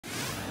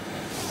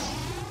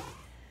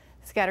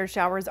Scattered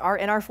showers are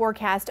in our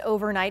forecast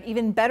overnight.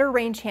 Even better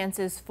rain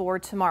chances for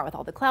tomorrow. With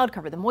all the cloud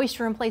cover, the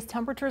moisture in place,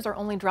 temperatures are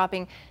only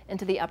dropping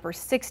into the upper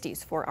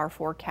 60s for our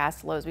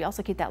forecast lows. We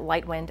also keep that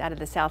light wind out of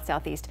the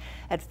south-southeast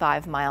at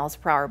 5 miles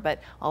per hour.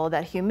 But all of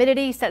that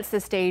humidity sets the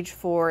stage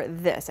for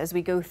this. As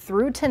we go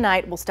through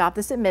tonight, we'll stop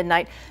this at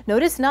midnight.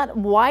 Notice not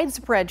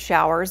widespread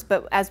showers,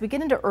 but as we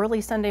get into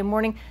early Sunday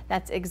morning,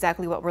 that's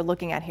exactly what we're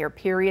looking at here.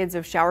 Periods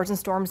of showers and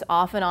storms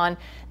off and on.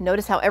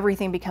 Notice how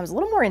everything becomes a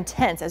little more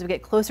intense as we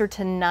get closer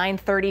to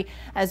 9:30.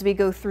 As we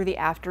go through the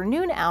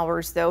afternoon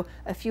hours, though,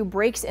 a few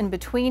breaks in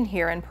between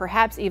here and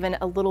perhaps even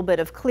a little bit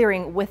of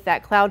clearing with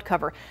that cloud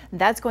cover.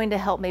 That's going to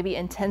help maybe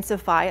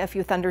intensify a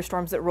few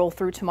thunderstorms that roll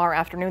through tomorrow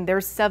afternoon.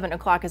 There's 7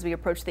 o'clock as we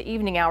approach the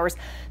evening hours.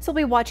 So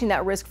we'll be watching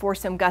that risk for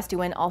some gusty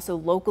wind, also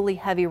locally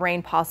heavy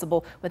rain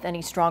possible with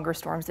any stronger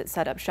storms that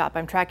set up shop.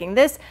 I'm tracking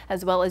this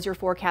as well as your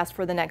forecast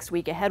for the next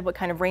week ahead. What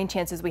kind of rain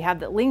chances we have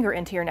that linger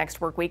into your next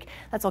work week.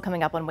 That's all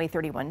coming up on WAAY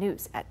 31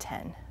 News at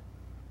 10.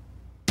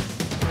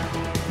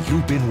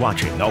 You've been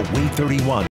watching a WAAY 31